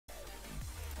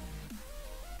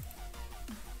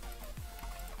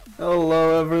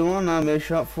Hello everyone, I'm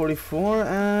ashot44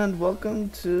 and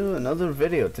welcome to another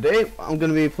video. Today I'm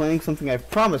going to be playing something I've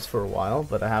promised for a while,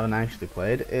 but I haven't actually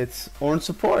played. It's ORNN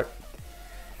Support.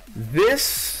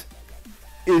 This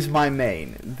is my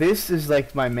main. This is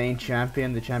like my main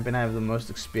champion, the champion I have the most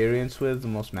experience with, the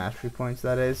most mastery points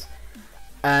that is.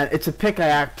 And it's a pick I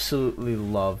absolutely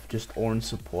love, just ORNN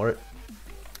Support.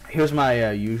 Here's my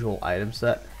usual item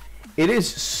set. It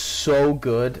is so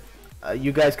good.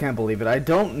 You guys can't believe it. I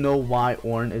don't know why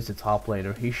ORNN is the top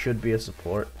laner. He should be a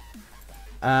support.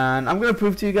 And I'm going to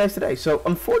prove to you guys today. So,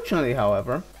 unfortunately,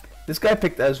 however, this guy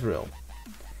picked Ezreal.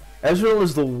 Ezreal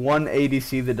is the one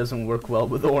ADC that doesn't work well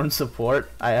with ORNN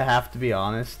support. I have to be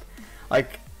honest.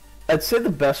 Like, I'd say the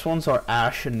best ones are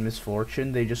Ashe and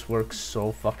Misfortune. They just work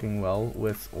so fucking well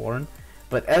with ORNN.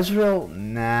 But Ezreal,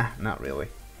 nah, not really.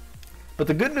 But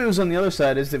the good news on the other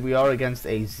side is that we are against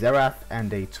a Xerath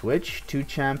and a Twitch, two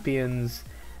champions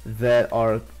that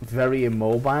are very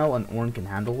immobile and ORNN can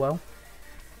handle well.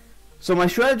 So my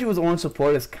strategy with ORNN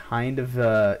support is kind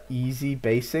of easy,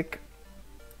 basic.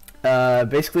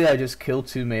 Basically I just kill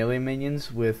two melee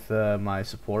minions with my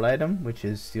support item, which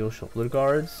is Steel Shoulder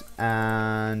Guards,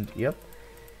 and yep,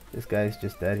 this guy's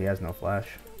just dead, he has no flash.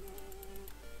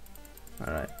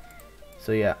 Alright,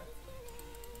 so yeah.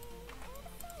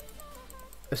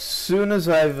 As soon as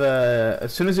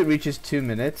it reaches 2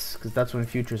 minutes, because that's when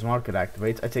Futures Market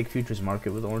activates, I take Futures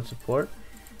Market with ORNN support.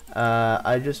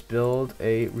 I just build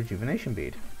a Rejuvenation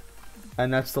Bead,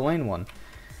 and that's the lane one.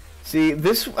 See,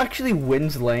 this actually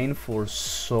wins lane for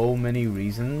so many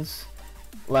reasons.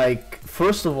 Like,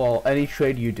 first of all, any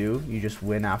trade you do, you just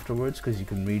win afterwards because you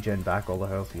can regen back all the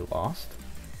health you lost.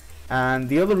 And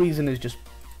the other reason is just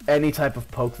any type of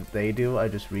poke that they do, I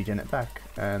just regen it back,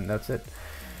 and that's it.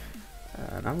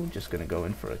 And I'm just gonna go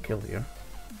in for a kill here.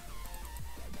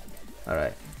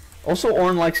 Alright. Also,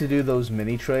 ORNN likes to do those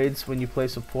mini trades when you play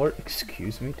support.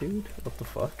 Excuse me, dude. What the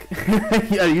fuck?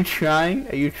 Are you trying?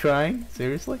 Are you trying?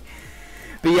 Seriously?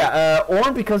 But yeah,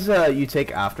 ORNN, because you take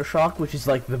Aftershock, which is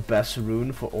like the best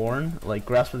rune for ORNN. Like,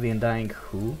 Grasp of the Undying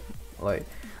who? Like,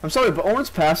 I'm sorry, but ORNN's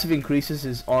passive increases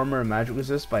his armor and magic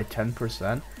resist by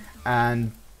 10%.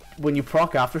 And when you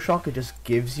proc Aftershock, it just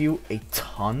gives you a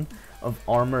ton of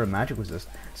armor and magic resist.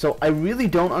 So I really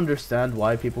don't understand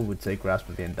why people would take Grasp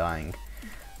of the Undying.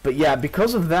 But yeah,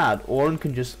 because of that, ORNN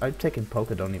can just... I'm taking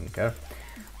poke, I don't even care.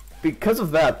 Because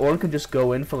of that, ORNN can just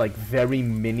go in for like very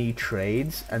mini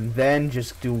trades and then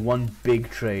just do one big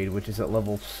trade, which is at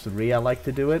level 3 I like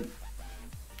to do it.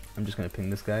 I'm just gonna ping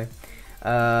this guy.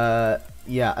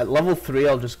 Yeah, at level 3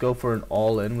 I'll just go for an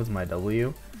all-in with my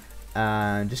W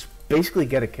and just basically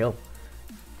get a kill.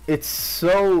 It's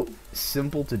so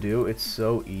simple to do, it's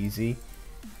so easy.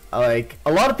 Like,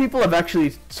 a lot of people have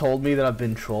actually told me that I've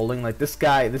been trolling. Like, this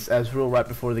guy, this Ezreal, right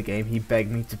before the game, he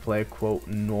begged me to play, quote,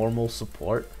 normal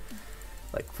support.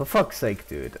 Like, for fuck's sake,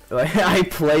 dude. Like, I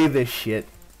play this shit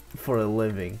for a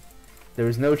living. There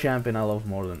is no champion I love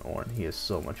more than ORNN. He is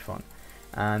so much fun.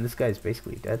 And this guy is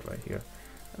basically dead right here.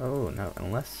 Oh, no,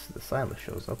 unless the Silas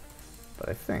shows up. But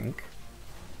I think...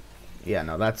 Yeah,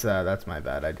 no, that's my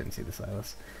bad. I didn't see the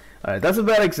Silas. Alright, that's a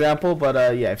bad example,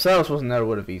 but yeah, if Silas wasn't there, I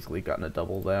would have easily gotten a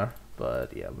double there.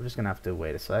 But yeah, we're just gonna have to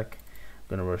wait a sec.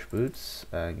 I'm gonna rush boots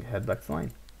and head back to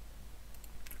lane.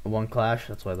 One clash,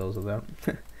 that's why those are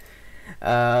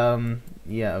there.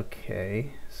 Yeah,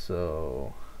 okay,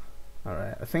 so...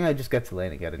 Alright, I think I just get to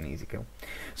lane and get an easy kill.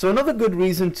 So another good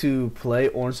reason to play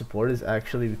ORNN support is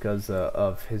actually because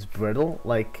of his brittle.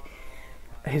 Like,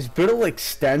 his brittle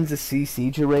extends the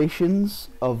CC durations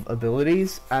of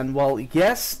abilities, and while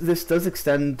yes, this does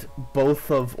extend both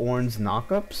of ORNN's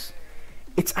knockups,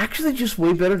 it's actually just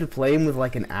way better to play him with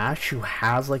like an Ashe who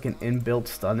has like an inbuilt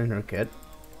stun in her kit.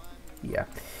 Yeah.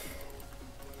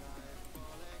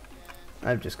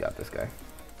 I've just got this guy.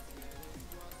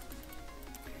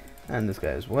 And this guy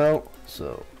as well,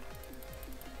 so...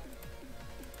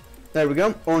 There we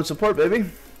go, ORNN support, baby.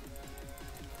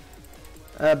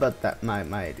 But that, my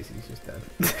ADC is just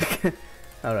dead.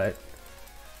 Alright.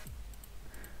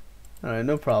 Alright,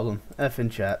 no problem. F in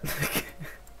chat.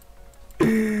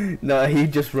 No, he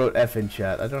just wrote F in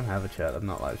chat. I don't have a chat, I'm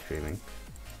not live streaming.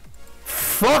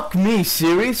 Fuck me,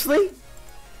 seriously?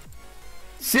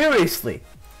 Seriously?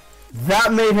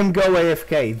 That made him go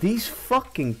AFK. These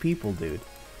fucking people, dude.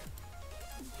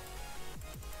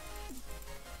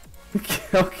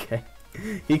 Okay.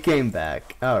 He came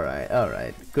back. Alright,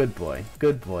 alright. Good boy.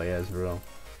 Good boy, Ezreal.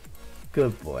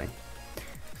 Good boy.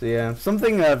 So yeah,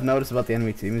 something I've noticed about the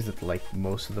enemy team is that like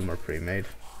most of them are pre-made.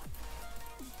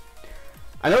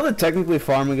 I know that technically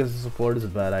farming as a support is a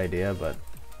bad idea, but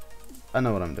I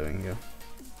know what I'm doing here.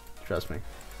 Trust me.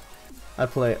 I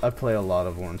play a lot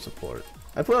of ORNN support.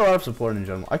 I play a lot of support in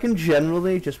general. I can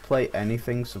generally just play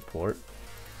anything support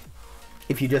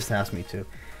if you just ask me to.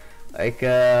 Like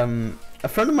a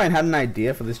friend of mine had an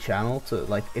idea for this channel to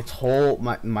like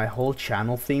my whole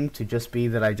channel theme to just be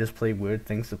that I just play weird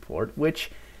things support,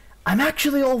 which I'm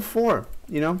actually all for,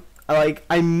 you know?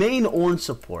 I main ORNN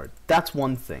support. That's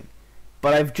one thing.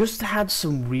 But I've just had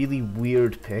some really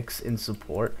weird picks in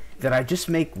support that I just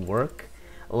make work.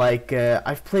 Like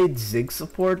I've played Zig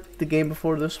support the game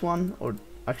before this one, or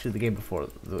actually the game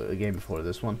before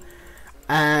this one,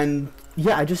 and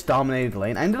yeah, I just dominated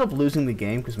lane. I ended up losing the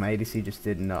game because my ADC just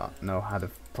did not know how to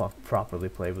properly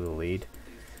play with a lead.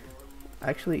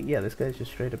 Actually, yeah, this guy's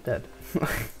just straight up dead.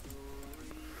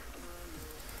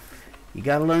 You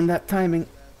gotta learn that timing.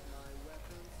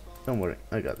 Don't worry,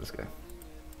 I got this guy.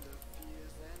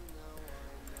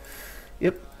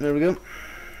 Yep, there we go.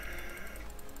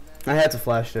 I had to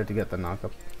flash there to get the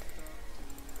knockup.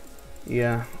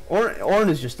 Yeah, ORNN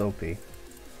is just OP.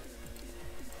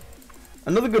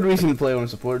 Another good reason to play ORNN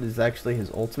support is actually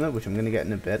his ultimate, which I'm going to get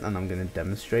in a bit, and I'm going to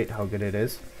demonstrate how good it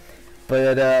is.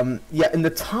 But yeah, in the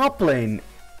top lane,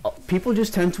 people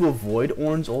just tend to avoid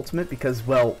ORNN's ultimate because,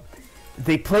 well,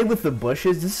 they play with the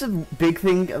bushes. This is a big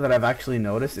thing that I've actually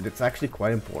noticed, and it's actually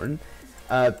quite important.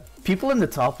 People in the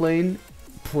top lane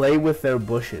play with their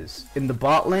bushes. In the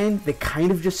bot lane, they kind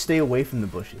of just stay away from the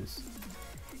bushes.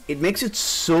 It makes it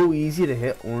so easy to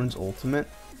hit ORNN's ultimate.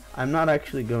 I'm not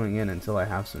actually going in until I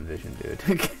have some vision,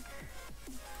 dude.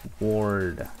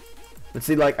 Ward. But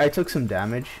see, like, I took some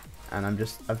damage, and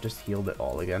I've just healed it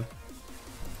all again.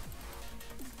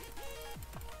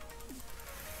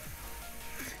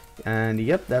 And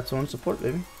yep, that's ORNN support,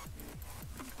 baby.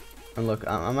 And look,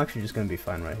 I'm actually just gonna be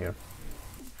fine right here.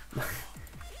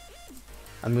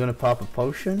 I'm gonna pop a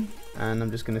potion, and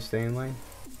I'm just gonna stay in lane.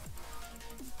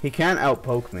 He can't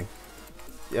outpoke me.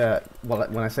 Well,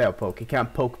 when I say outpoke, he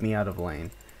can't poke me out of lane.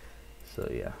 So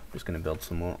yeah, I'm just gonna build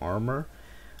some more armor.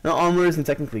 Now, armor isn't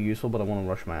technically useful, but I want to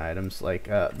rush my items. Like,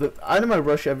 the item I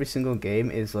rush every single game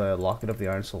is Locket of the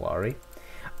Iron Solari.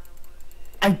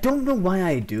 I don't know why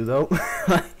I do, though.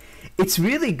 It's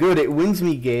really good, it wins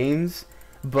me games,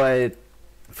 but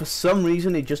for some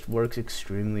reason it just works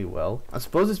extremely well. I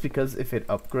suppose it's because if it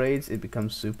upgrades, it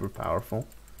becomes super powerful.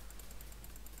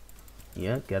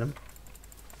 Yeah, get him.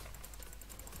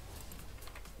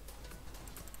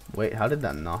 Wait, how did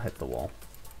that not hit the wall?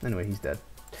 Anyway, he's dead.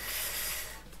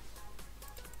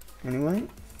 Anyway.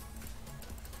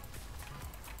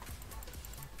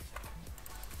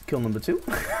 Kill number 2.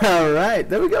 Alright,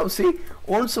 there we go. See?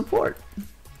 ORNN support.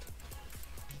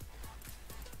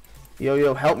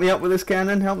 Yo, help me out with this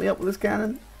cannon. Help me out with this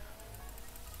cannon.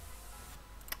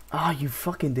 Ah, you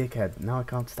fucking dickhead. Now I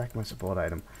can't stack my support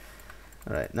item.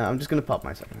 Alright, now I'm just gonna pop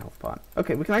my second health pot.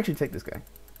 Okay, we can actually take this guy.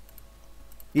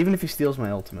 Even if he steals my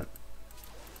ultimate.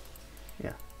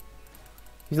 Yeah.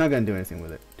 He's not gonna do anything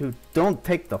with it. Dude, don't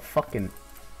take the fucking...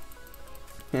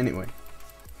 Anyway.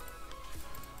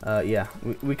 Yeah.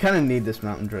 We kinda need this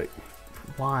mountain drake.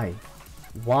 Why?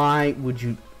 Why would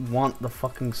you want the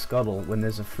fucking scuttle when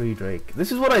there's a free drake?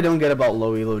 This is what I don't get about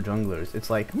low elo junglers. It's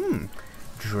like,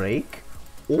 drake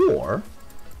or...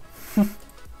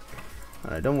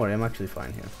 Alright, don't worry, I'm actually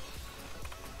fine here.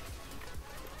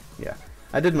 Yeah.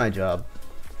 I did my job.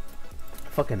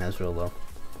 Fucking Ezreal, though.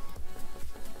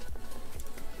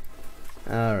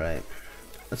 Alright.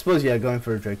 I suppose, yeah, going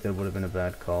for a Drake there would have been a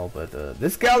bad call, but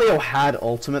this Galio had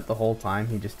ultimate the whole time,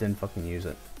 he just didn't fucking use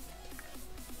it.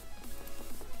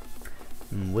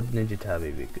 Would Ninja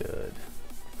Tabi be good?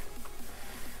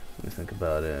 Let me think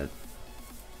about it.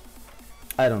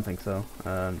 I don't think so.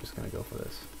 I'm just gonna go for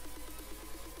this.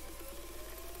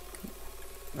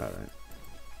 Alright.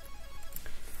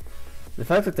 The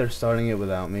fact that they're starting it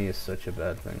without me is such a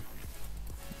bad thing.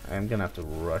 I'm gonna have to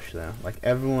rush there. Like,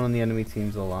 everyone on the enemy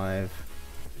team's alive.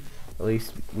 At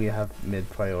least we have mid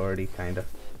priority, kinda.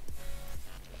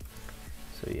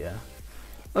 So yeah.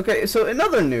 Okay, so in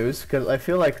other news, because I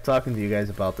feel like talking to you guys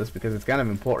about this because it's kind of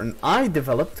important, I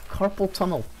developed carpal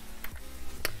tunnel.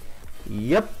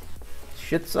 Yep.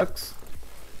 Shit sucks.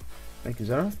 Thank you,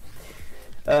 Zara.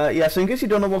 Yeah, so in case you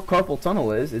don't know what carpal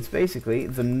tunnel is, it's basically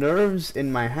the nerves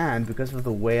in my hand, because of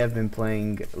the way I've been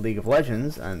playing League of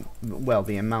Legends, and, well,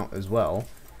 the amount as well.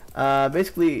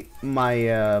 Basically,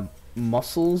 my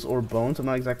muscles or bones, I'm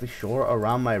not exactly sure,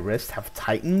 around my wrist have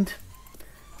tightened.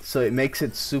 So it makes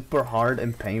it super hard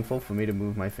and painful for me to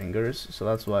move my fingers. So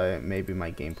that's why maybe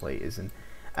my gameplay isn't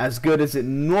as good as it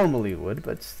normally would,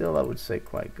 but still I would say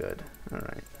quite good.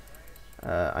 Alright.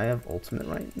 I have ultimate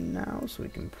right now, so we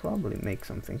can probably make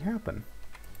something happen.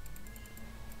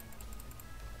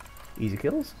 Easy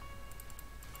kills.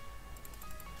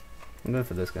 I'm going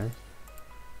for this guy.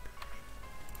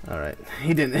 Alright,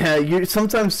 he didn't.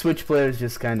 Sometimes Switch players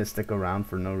just kind of stick around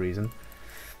for no reason.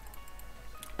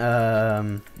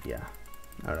 Yeah.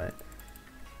 Alright.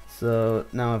 So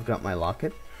now I've got my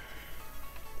locket.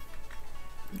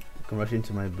 I can rush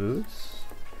into my boots.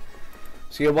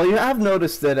 So yeah, well, you have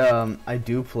noticed that I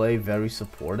do play very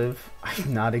supportive.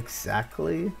 I'm not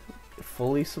exactly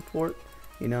fully support,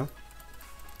 you know.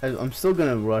 I'm still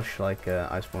gonna rush like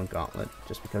Iceborne Gauntlet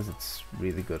just because it's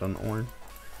really good on Ornn.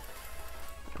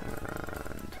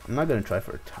 And I'm not gonna try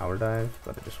for a tower dive,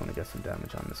 but I just want to get some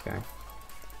damage on this guy.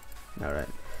 Alright,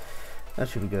 that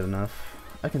should be good enough.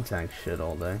 I can tank shit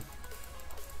all day.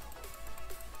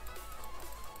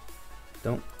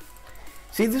 Don't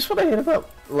see, this is what I hate about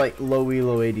like low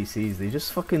elo ADCs. They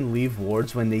just fucking leave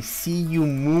wards when they see you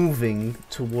moving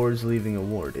towards leaving a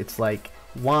ward. It's like,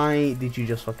 why did you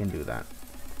just fucking do that?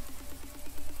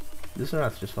 This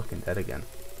rat's just fucking dead again.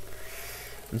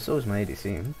 And so is my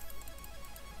ADC.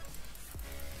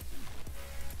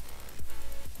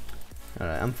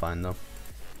 Alright, I'm fine though.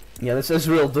 Yeah, this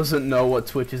Ezreal doesn't know what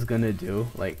Twitch is gonna do.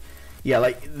 Like, yeah,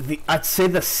 like, I'd say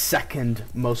the second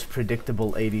most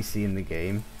predictable ADC in the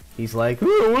game. He's like,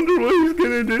 oh, I wonder what he's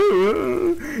gonna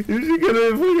do. Is he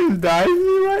gonna fucking die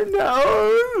me right now?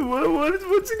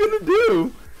 What's he gonna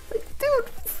do? Like, dude,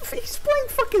 he's playing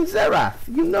fucking Xerath.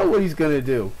 You know what he's gonna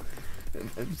do.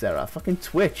 Xerath, fucking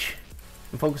Twitch.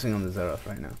 I'm focusing on the Xerath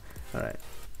right now. Alright.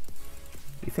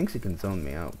 He thinks he can zone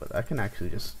me out, but I can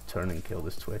actually just turn and kill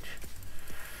this Twitch.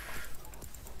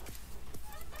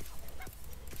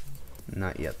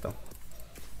 Not yet, though.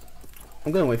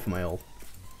 I'm gonna wait for my ult.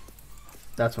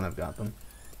 That's when I've got them.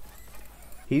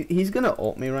 He's gonna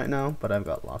ult me right now, but I've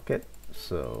got Locket,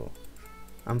 so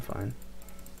I'm fine.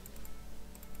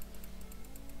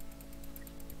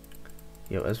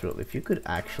 Yo, Ezreal, if you could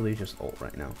actually just ult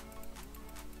right now.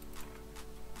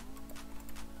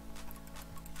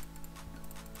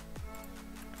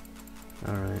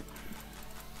 Alright.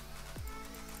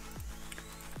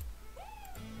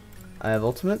 I have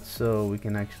ultimate, so we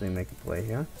can actually make a play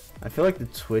here. I feel like the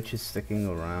Twitch is sticking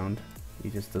around. He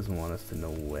just doesn't want us to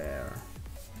know where.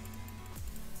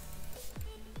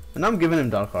 And I'm giving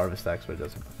him Dark Harvest stacks, but it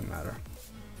doesn't fucking matter.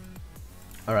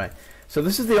 Alright, so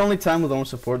this is the only time with Ornn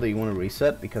support that you want to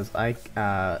reset, because I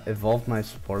evolved my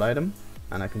support item,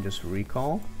 and I can just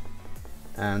recall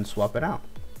and swap it out.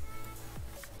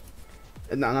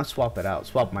 No, not swap it out,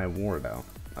 swap my ward out.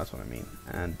 That's what I mean.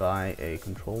 And buy a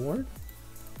control ward.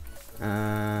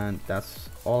 And that's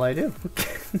all I do.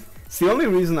 It's the only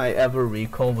reason I ever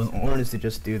recall with Ornn is to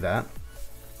just do that.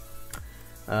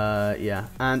 Yeah,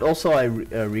 and also I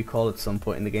recall at some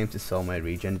point in the game to sell my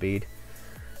regen bead.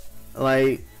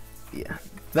 Like, yeah,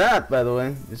 that, by the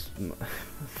way, is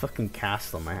fucking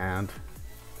cast on my hand.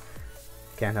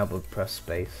 Can't help but press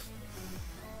space.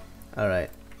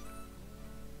 Alright.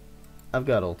 I've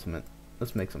got ultimate.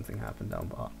 Let's make something happen down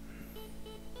bot.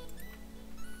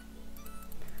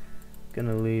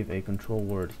 Gonna leave a control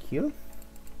ward here.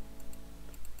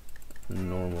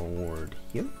 Normal ward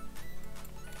here.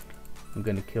 I'm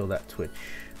gonna kill that Twitch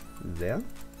there.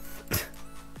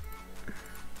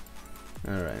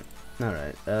 Alright.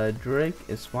 Alright. Drake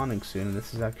is spawning soon, and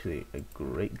this is actually a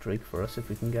great Drake for us if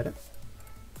we can get it.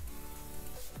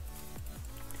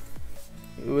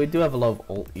 We do have a lot of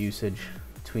ult usage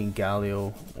between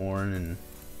Galio, Ornn, and,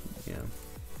 you know,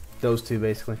 those two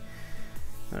basically.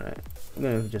 Alright. I'm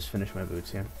gonna just finish my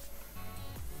boots here.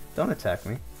 Don't attack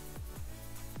me.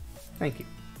 Thank you.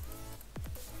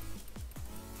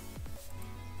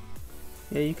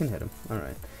 Yeah, you can hit him.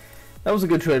 Alright. That was a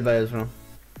good trade by Ezreal.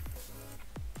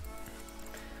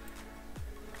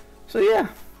 So yeah.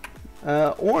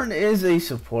 Ornn is a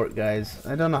support, guys.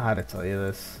 I don't know how to tell you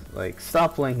this. Like,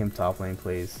 stop playing him top lane,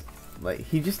 please. Like,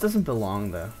 he just doesn't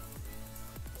belong there.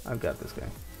 I've got this guy.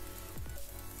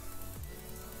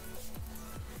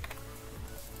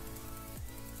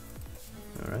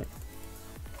 Alright.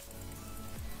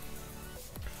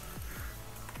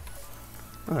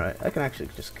 Alright, I can actually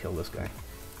just kill this guy.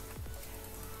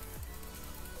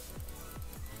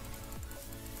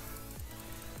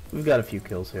 We've got a few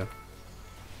kills here.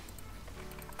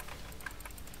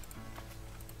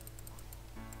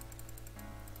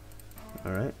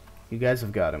 Alright. You guys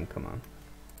have got him, come on.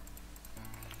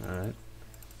 Alright.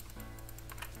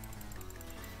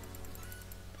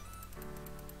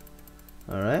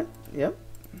 Alright, yep.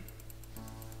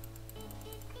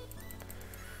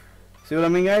 See what I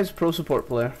mean, guys? Pro support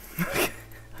player.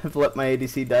 I've let my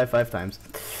ADC die 5 times.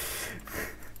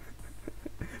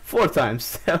 4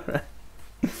 times. Alright.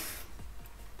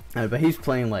 Alright, but he's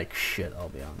playing like shit, I'll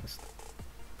be honest.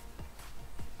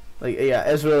 Like,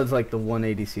 yeah, Ezreal is like the one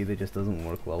ADC that just doesn't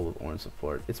work well with Ornn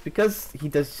support. It's because he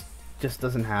just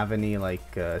doesn't have any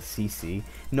like CC,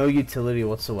 no utility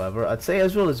whatsoever. I'd say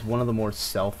Ezreal is one of the more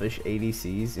selfish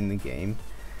ADCs in the game.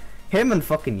 Him and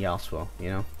fucking Yasuo, you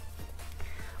know.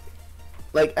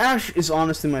 Like, Ashe is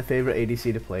honestly my favorite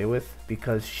ADC to play with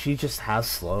because she just has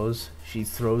slows. She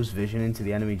throws vision into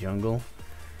the enemy jungle.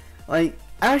 Like,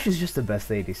 Ashe is just the best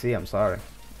ADC. I'm sorry.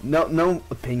 No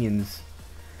opinions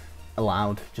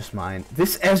allowed, just mine.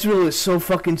 This Ezreal is so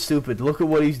fucking stupid. Look at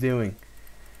what he's doing.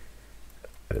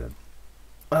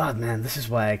 Oh man, this is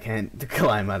why I can't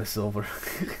climb out of silver.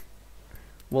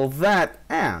 Well, that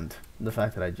and the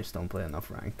fact that I just don't play enough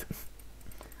ranked.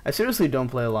 I seriously don't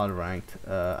play a lot of ranked.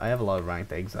 I have a lot of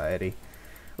ranked anxiety.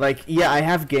 Like, yeah, I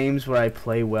have games where I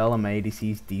play well and my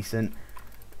ADC is decent.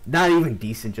 Not even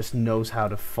decent, just knows how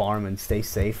to farm and stay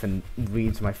safe and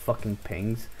reads my fucking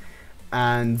pings.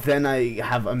 And then I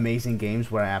have amazing games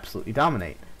where I absolutely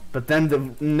dominate. But then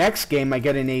the next game I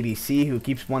get an ADC who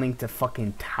keeps wanting to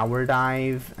fucking tower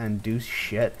dive and do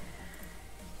shit.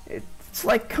 It's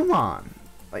like, come on.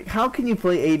 Like, how can you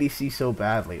play ADC so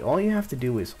badly? All you have to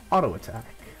do is auto attack.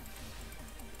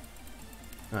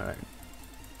 Alright.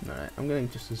 Alright, I'm gonna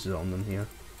just zone them here.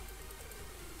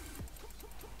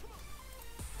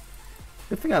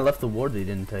 Good thing I left the ward they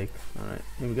didn't take. Alright,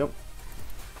 here we go.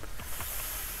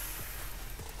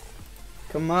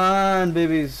 Come on,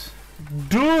 babies.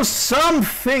 Do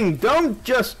something! Don't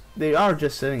just... They are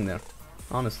just sitting there.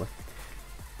 Honestly.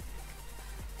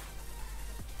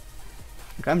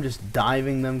 Like, I'm just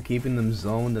diving them, keeping them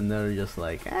zoned, and they're just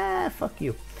like, ah, fuck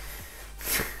you.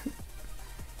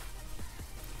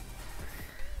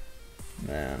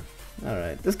 Man.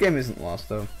 Alright. This game isn't lost,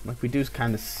 though. Like, we do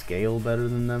kind of scale better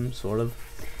than them, sort of.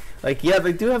 Like, yeah,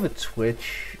 they do have a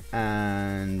Twitch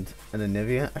and a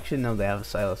Nivea. Actually, no, they have a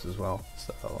Silas as well.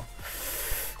 So,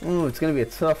 ooh, it's gonna be a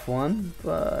tough one,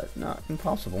 but not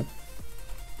impossible.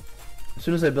 As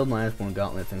soon as I build my Iceborne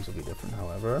Gauntlet, things will be different,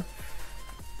 however.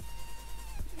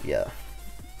 Yeah.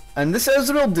 And this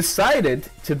Ezreal decided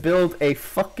to build a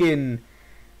fucking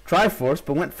Triforce,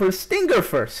 but went for a Stinger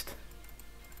first.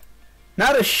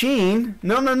 Not a Sheen.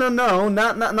 No. Not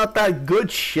that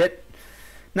good shit.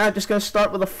 Nah, just gonna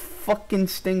start with a fucking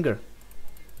Stinger.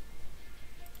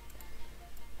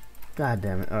 God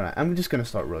damn it. Alright, I'm just gonna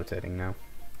start rotating now.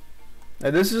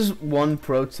 Now, this is one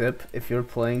pro tip. If you're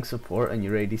playing support and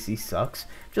your ADC sucks,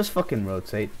 just fucking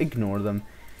rotate. Ignore them.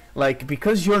 Like,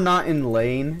 because you're not in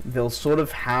lane, they'll sort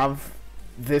of have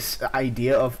this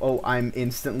idea of, oh, I'm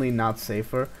instantly not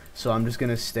safer, so I'm just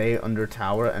gonna stay under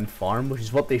tower and farm, which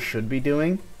is what they should be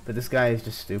doing, but this guy is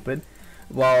just stupid,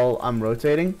 while I'm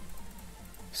rotating.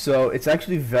 So it's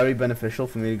actually very beneficial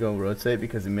for me to go rotate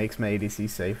because it makes my ADC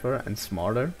safer and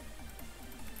smarter.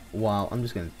 While I'm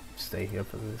just gonna stay here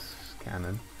for this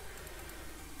cannon.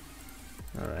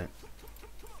 Alright.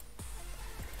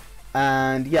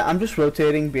 And yeah, I'm just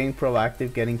rotating, being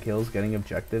proactive, getting kills, getting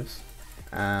objectives.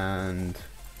 And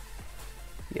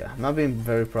yeah, I'm not being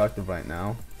very proactive right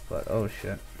now, but oh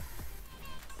shit.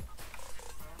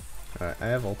 Alright, I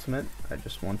have ultimate. I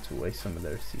just want to waste some of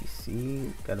their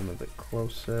CC. Got him a bit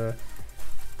closer.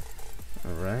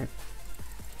 Alright.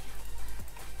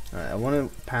 Alright, I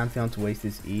want Pantheon to waste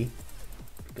his E.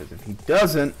 Because if he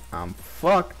doesn't, I'm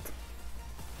fucked.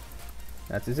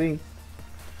 That's his E.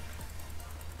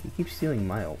 He keeps stealing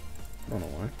my ult. I don't know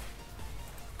why.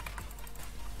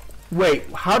 Wait,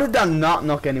 how did that not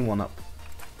knock anyone up?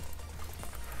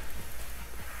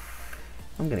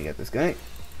 I'm gonna get this guy.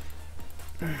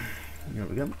 Here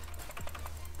we go.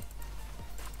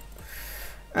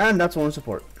 And that's one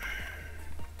support.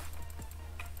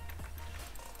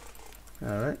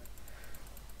 Alright.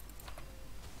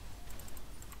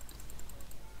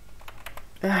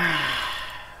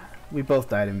 We both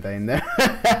died in vain there.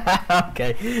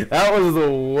 Okay, that was the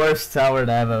worst tower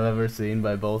dive I've ever seen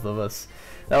by both of us.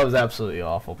 That was absolutely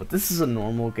awful, but this is a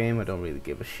normal game. I don't really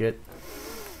give a shit.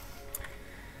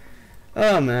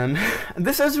 Oh man,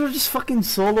 this Ezreal just fucking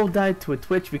solo died to a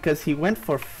Twitch because he went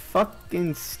for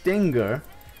fucking Stinger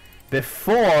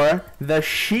before the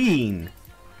Sheen.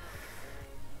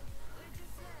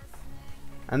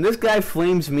 And this guy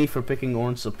flames me for picking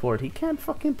Ornn support. He can't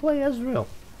fucking play Ezreal.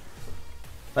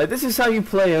 Like, this is how you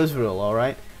play Ezreal,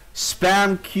 alright?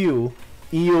 Spam Q,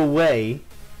 E away,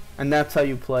 and that's how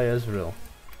you play Ezreal.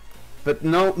 But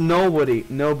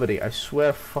nobody, I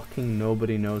swear fucking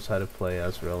nobody knows how to play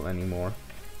Ezreal anymore.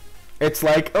 It's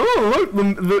like, oh look,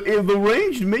 the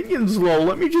ranged minion's low,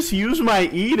 let me just use my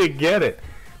E to get it.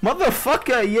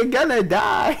 Motherfucker, you're gonna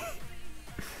die.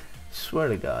 Swear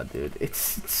to God, dude,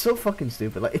 it's so fucking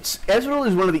stupid. Like, Ezreal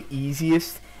is one of the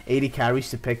easiest 80 carries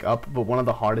to pick up, but one of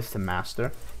the hardest to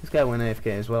master. This guy went AFK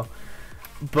as well.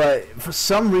 But for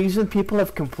some reason, people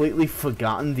have completely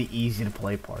forgotten the easy to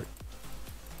play part.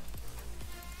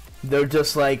 They're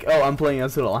just like, oh, I'm playing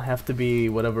Ezreal, I have to be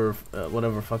whatever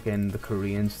fucking the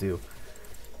Koreans do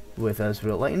with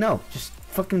Ezreal. Like, no, just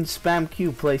fucking spam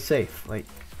Q, play safe. Like,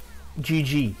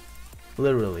 GG.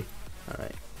 Literally.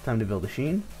 Alright, time to build a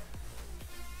Sheen.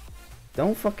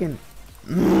 Don't fucking...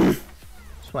 That's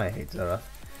why I hate Xerath.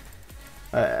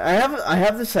 I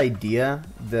have this idea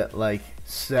that, like,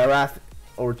 Xerath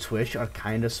or Twitch are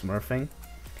kind of smurfing.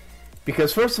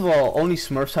 Because, first of all, only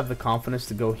Smurfs have the confidence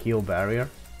to go heal barrier.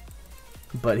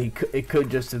 But it could have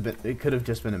just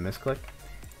been a misclick.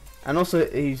 And also,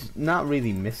 he's not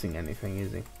really missing anything,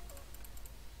 is he?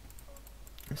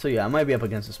 So yeah, I might be up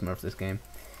against a Smurf this game.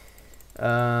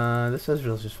 This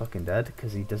Ezreal's just fucking dead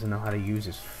because he doesn't know how to use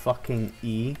his fucking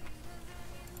E.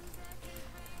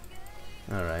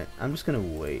 Alright, I'm just gonna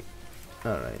wait.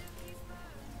 Alright.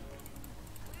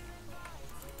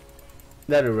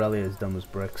 That Aurelia is dumb as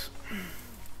bricks.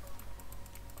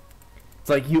 It's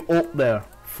like, you ult there.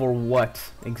 For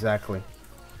what? Exactly.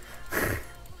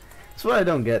 That's what I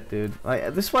don't get, dude.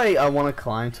 Like, this way I want to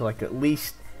climb to, like, at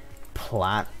least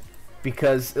plat.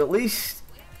 Because at least,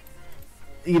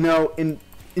 you know, in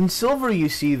silver you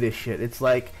see this shit. It's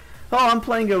like, oh, I'm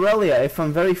playing Aurelia. If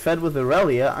I'm very fed with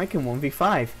Aurelia, I can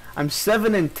 1v5. I'm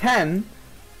 7 and 10.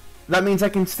 That means I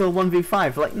can still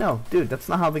 1v5. Like, no, dude, that's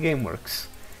not how the game works.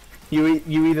 You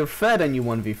either fed and you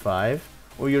 1v5,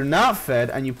 or you're not fed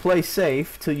and you play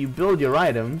safe till you build your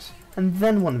items and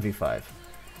then 1v5.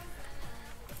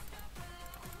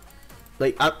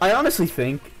 Like, I honestly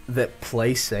think that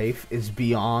play safe is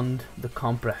beyond the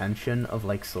comprehension of,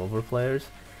 like, silver players.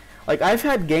 Like, I've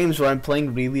had games where I'm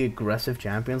playing really aggressive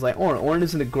champions, like ORNN. ORNN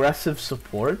is an aggressive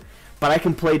support, but I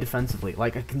can play defensively.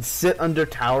 Like, I can sit under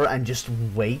tower and just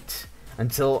wait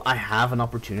until I have an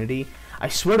opportunity. I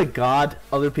swear to God,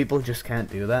 other people just can't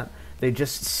do that. They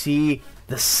just see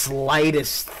the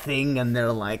slightest thing and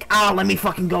they're like, ah, let me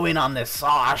fucking go in on this.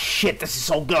 Ah, shit, this is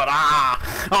so good.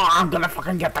 Ah, oh, I'm gonna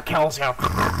fucking get the kills here.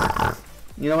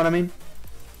 You know what I mean?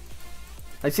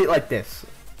 I see it like this.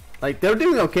 Like, they're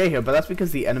doing okay here, but that's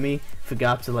because the enemy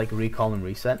forgot to, like, recall and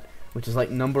reset. Which is,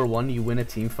 like, number one, you win a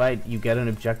team fight, you get an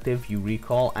objective, you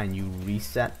recall, and you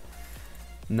reset.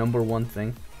 Number one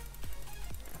thing.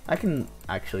 I can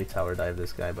actually tower dive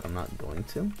this guy, but I'm not going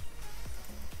to.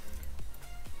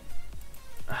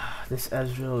 This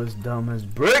Ezreal is dumb as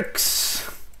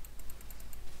bricks!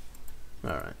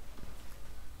 Alright.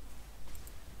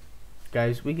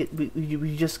 Guys,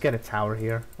 we just get a tower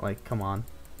here. Like, come on.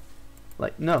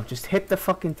 Like, no, just hit the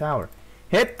fucking tower.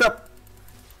 Hit the...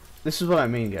 This is what I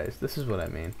mean, guys. This is what I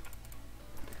mean.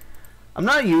 I'm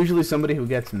not usually somebody who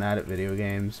gets mad at video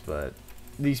games, but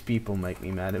these people make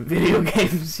me mad at video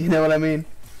games. You know what I mean?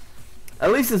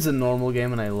 At least it's a normal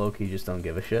game and I low-key just don't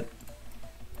give a shit.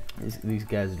 These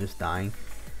guys are just dying.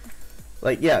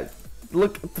 Like, yeah,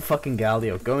 look at the fucking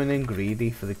Galio going in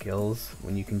greedy for the kills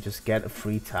when you can just get a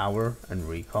free tower and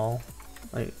recall.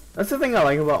 Like, that's the thing I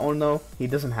like about ORNN though. He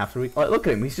doesn't have to like, look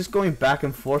at him. He's just going back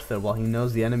and forth there while he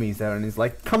knows the enemy's there, and he's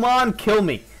like, "Come on, kill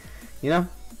me!" You know.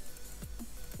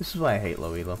 This is why I hate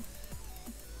low elo.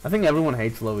 I think everyone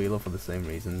hates low elo for the same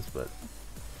reasons, but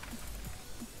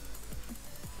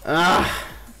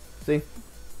see.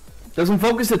 Doesn't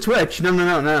focus the Twitch. No.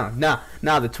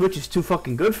 The Twitch is too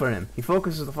fucking good for him. He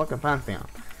focuses the fucking Pantheon.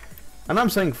 I know I'm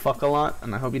saying fuck a lot,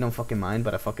 and I hope you don't fucking mind,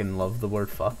 but I fucking love the word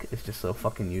fuck. It's just so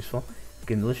fucking useful. You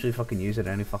can literally fucking use it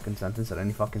in any fucking sentence at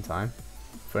any fucking time.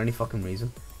 For any fucking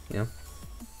reason. You know?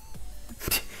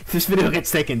 If this video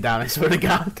gets taken down, I swear to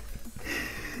God.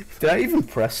 Did I even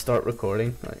press start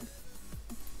recording? Like,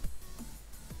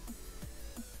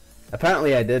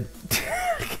 apparently I did.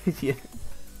 Yeah.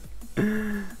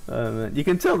 You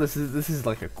can tell this is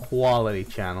like a quality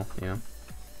channel, you know.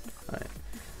 Alright.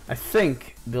 I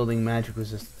think building magic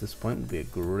resist at this point would be a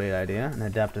great idea, and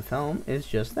adaptive helm is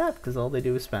just that, because all they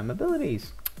do is spam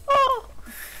abilities. Oh!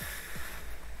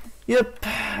 Yep.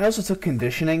 I also took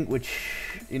conditioning, which,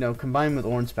 you know, combined with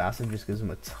ORNN's passive just gives him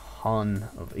a ton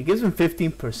of... It gives him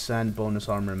 15% bonus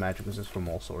armor and magic resist from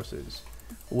all sources.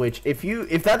 Which, if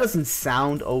that doesn't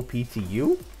sound OP to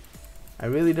you, I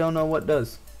really don't know what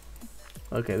does.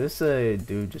 Okay, this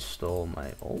dude just stole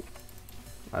my ult.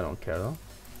 I don't care though.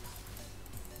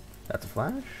 That's a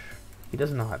flash? He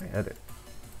doesn't know how to hit it.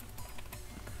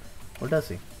 Or does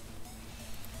he?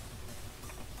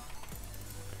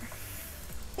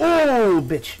 Oh,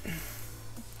 bitch!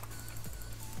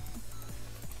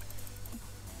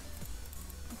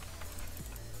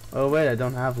 Oh wait, I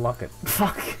don't have locket.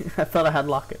 Fuck! I thought I had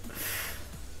locket.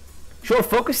 Sure,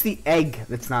 focus the egg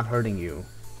that's not hurting you.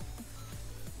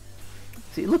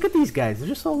 See, look at these guys. They're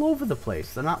just all over the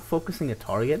place. They're not focusing a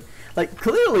target. Like,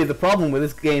 clearly the problem with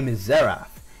this game is Xerath.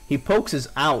 He pokes us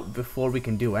out before we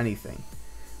can do anything.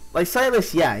 Like,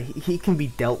 Silas, yeah, he can be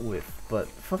dealt with. But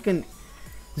fucking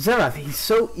Xerath, he's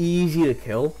so easy to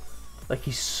kill. Like,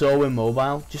 he's so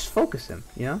immobile. Just focus him,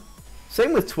 you know?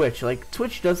 Same with Twitch. Like,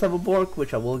 Twitch does have a Bork,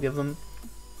 which I will give them.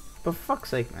 But for fuck's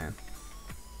sake, man.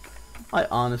 I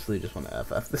honestly just want to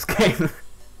FF this game.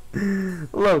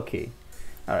 Low-key.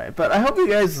 Alright, but I hope you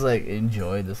guys, like,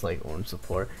 enjoyed this, like, orange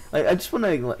support. Like, I just want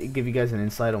to like, give you guys an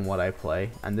insight on what I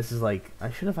play. And this is, like,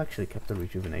 I should have actually kept the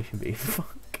rejuvenation bead.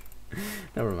 Fuck.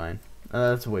 Never mind.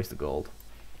 That's a waste of gold.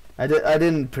 I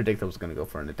didn't predict I was going to go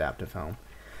for an adaptive helm.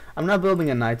 I'm not building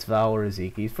a Knight's Vow or a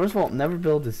Zekies. First of all, never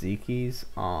build a Zekies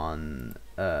on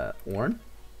Ornn.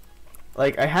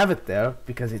 Like, I have it there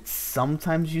because it's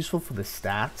sometimes useful for the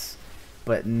stats,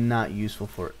 but not useful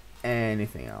for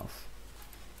anything else.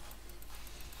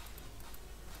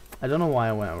 I don't know why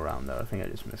I went around there. I think I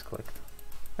just misclicked.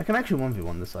 I can actually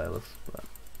 1v1 the Silas, but...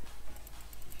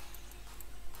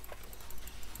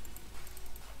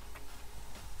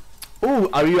 Ooh,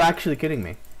 are you actually kidding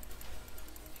me?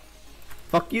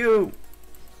 Fuck you!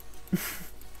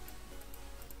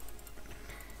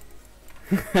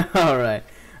 Alright.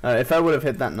 If I would have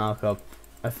hit that knock-up,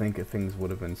 I think things would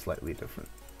have been slightly different.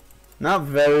 Not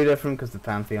very different because the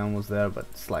Pantheon was there,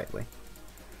 but slightly.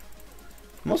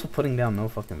 I'm also putting down no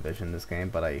fucking vision this game,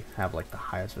 but I have like the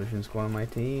highest vision score on my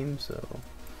team, so...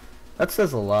 That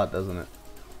says a lot, doesn't it?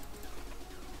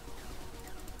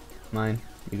 Mine.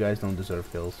 You guys don't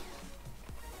deserve kills.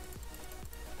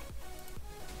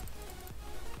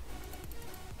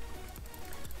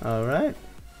 Alright.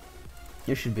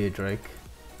 You should be a Drake.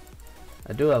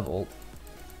 I do have ult.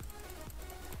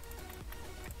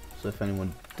 So if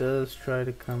anyone does try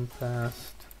to come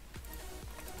past,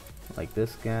 like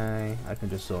this guy, I can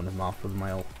just zone him off with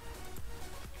my ult.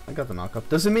 I got the knock-up.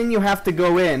 Doesn't mean you have to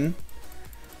go in.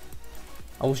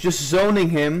 I was just zoning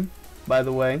him, by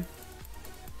the way.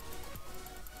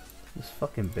 This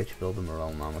fucking bitch build him a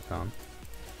realm Nomicon.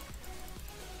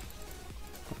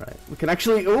 Alright, we can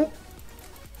actually... Ooh!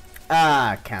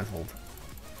 Ah, cancelled.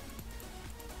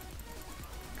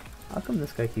 How come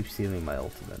this guy keeps stealing my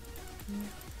ultimate?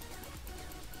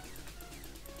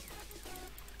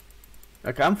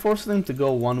 Okay, I'm forcing him to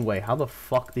go one way. How the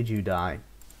fuck did you die?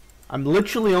 I'm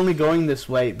literally only going this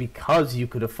way because you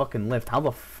could have fucking lived. How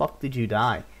the fuck did you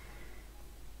die?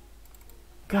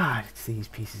 God, it's these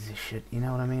pieces of shit. You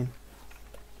know what I mean?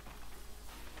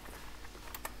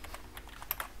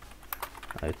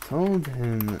 I told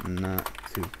him not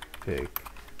to pick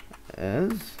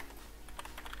Ez,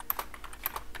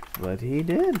 but he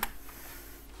did.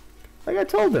 Like I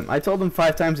told him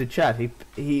 5 times in chat.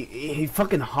 He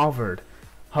fucking hovered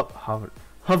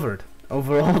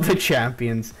over all the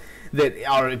champions that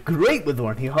are great with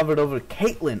Ornn. He hovered over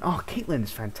Caitlyn. Oh, Caitlyn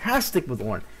is fantastic with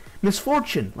Ornn.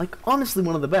 Misfortune, like honestly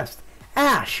one of the best.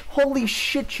 Ashe, holy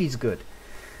shit, she's good.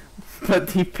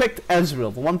 But he picked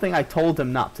Ezreal, the one thing I told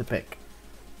him not to pick.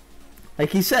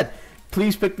 Like he said,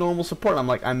 please pick normal support. I'm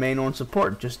like, I main Ornn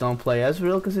support, just don't play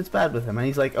Ezreal because it's bad with him. And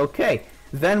he's like, okay.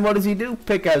 Then what does he do?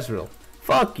 Pick Ezreal.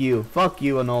 Fuck you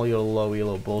and all your low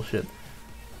elo bullshit.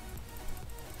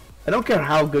 I don't care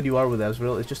how good you are with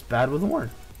Ezreal, it's just bad with Ornn.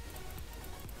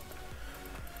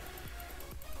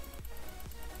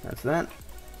 That's that.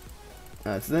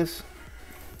 That's this.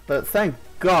 But thank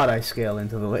God I scale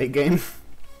into the late game.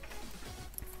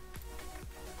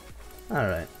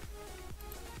 Alright.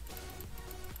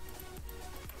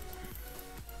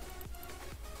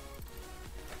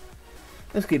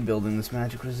 Let's keep building this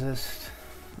magic resist.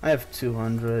 I have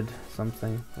 200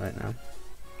 something right now.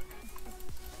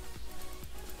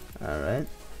 Alright.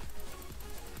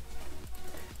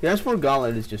 The Iceborne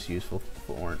Gauntlet is just useful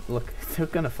for Ornn. Look, they're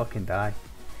gonna fucking die.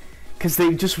 Because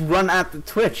they just run at the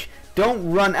Twitch. Don't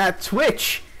run at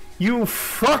Twitch! You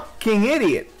fucking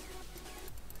idiot!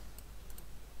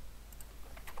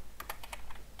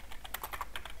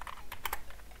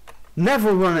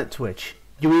 Never run at Twitch.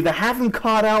 You either have him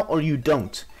caught out or you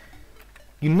don't.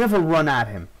 You never run at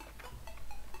him.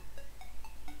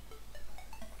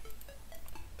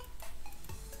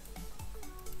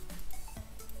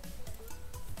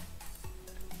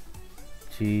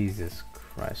 Jesus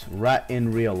Christ. Rat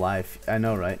in real life. I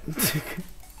know, right?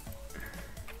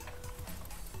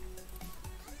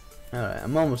 Alright,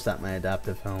 I'm almost at my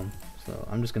adaptive helm. So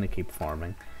I'm just going to keep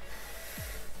farming.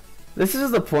 This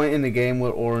is the point in the game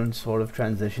where Ornn sort of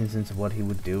transitions into what he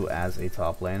would do as a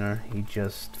top laner. He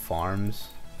just farms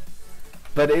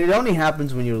But it only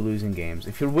happens when you're losing games.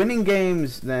 If you're winning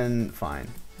games, then fine.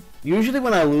 Usually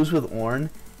when I lose with Ornn,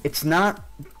 it's not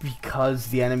because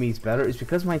the enemy is better, it's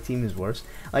because my team is worse.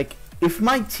 Like, if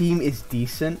my team is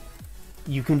decent,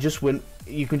 you can just win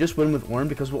with Ornn,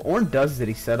 because what Ornn does is that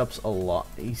he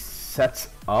sets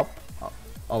up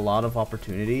a lot of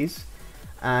opportunities,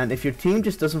 and if your team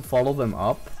just doesn't follow them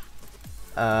up,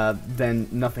 then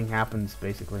nothing happens,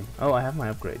 basically. Oh, I have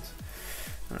my upgrades.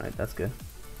 Alright, that's good.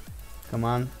 Come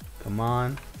on, come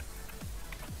on.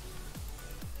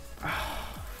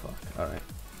 Fuck, alright.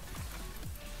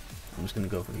 I'm just gonna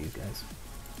go for these guys.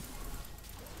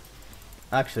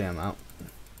 Actually, I'm out.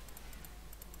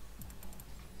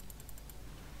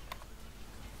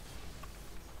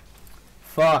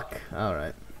 Fuck,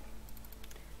 alright.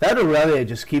 That Aurelia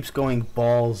just keeps going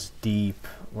balls deep.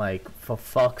 Like, for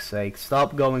fuck's sake,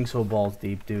 stop going so balls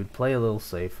deep, dude. Play a little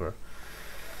safer.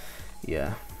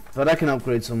 Yeah. But I can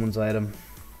upgrade someone's item.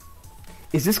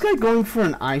 Is this guy going for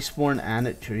an Iceborne and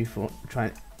a Trinity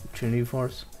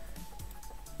Force?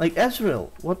 Like,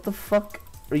 Ezreal, what the fuck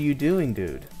are you doing,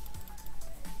 dude?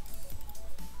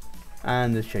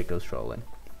 And this chick goes trolling.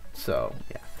 So,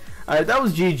 yeah. Alright, that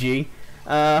was GG.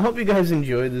 I hope you guys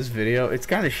enjoyed this video. It's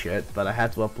kind of shit, but I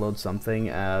had to upload something.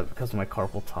 Because of my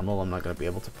carpal tunnel, I'm not going to be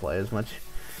able to play as much.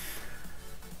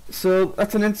 So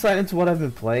that's an insight into what I've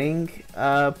been playing.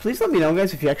 Please let me know,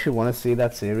 guys, if you actually want to see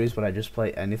that series where I just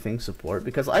play anything support,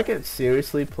 because I could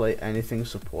seriously play anything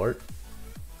support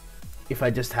if I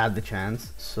just had the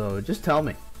chance. So just tell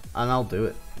me and I'll do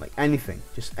it. Like anything,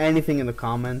 just anything in the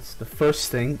comments. The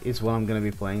first thing is what I'm going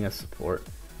to be playing as support.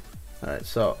 Alright,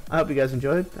 so I hope you guys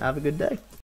enjoyed. Have a good day.